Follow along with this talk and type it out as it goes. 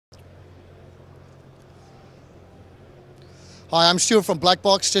Hi, I'm Stuart from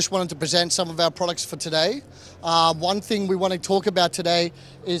BlackBox. Just wanted to present some of our products for today. One thing we want to talk about today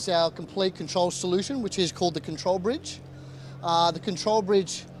is our complete control solution, which is called the ControlBridge. The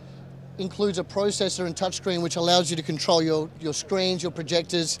ControlBridge includes a processor and touchscreen which allows you to control your screens, your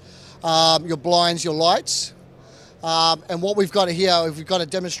projectors, your blinds, your lights. And what we've got here, we've got a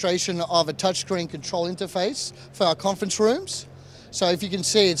demonstration of a touchscreen control interface for our conference rooms. So if you can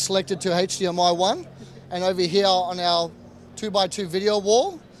see, it's selected to HDMI 1, and over here on our 2x2 video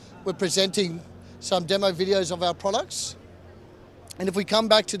wall, we're presenting some demo videos of our products. And if we come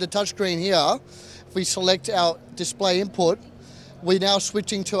back to the touchscreen here, if we select our display input, we're now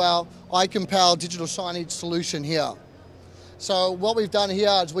switching to our iCompower digital signage solution here. So what we've done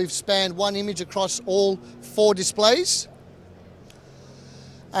here is we've spanned one image across all 4 displays.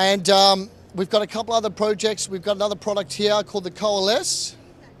 And we've got a couple other projects. We've got another product here called the Coalesce.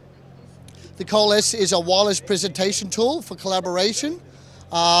 The Coalesce is a wireless presentation tool for collaboration.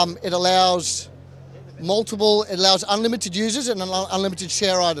 It allows unlimited users and unlimited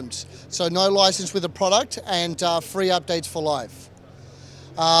share items. So no license with the product and free updates for life.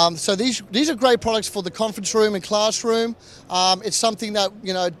 So these are great products for the conference room and classroom. It's something that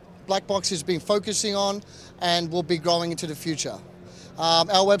BlackBox has been focusing on and will be growing into the future.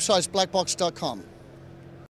 Our website is blackbox.com.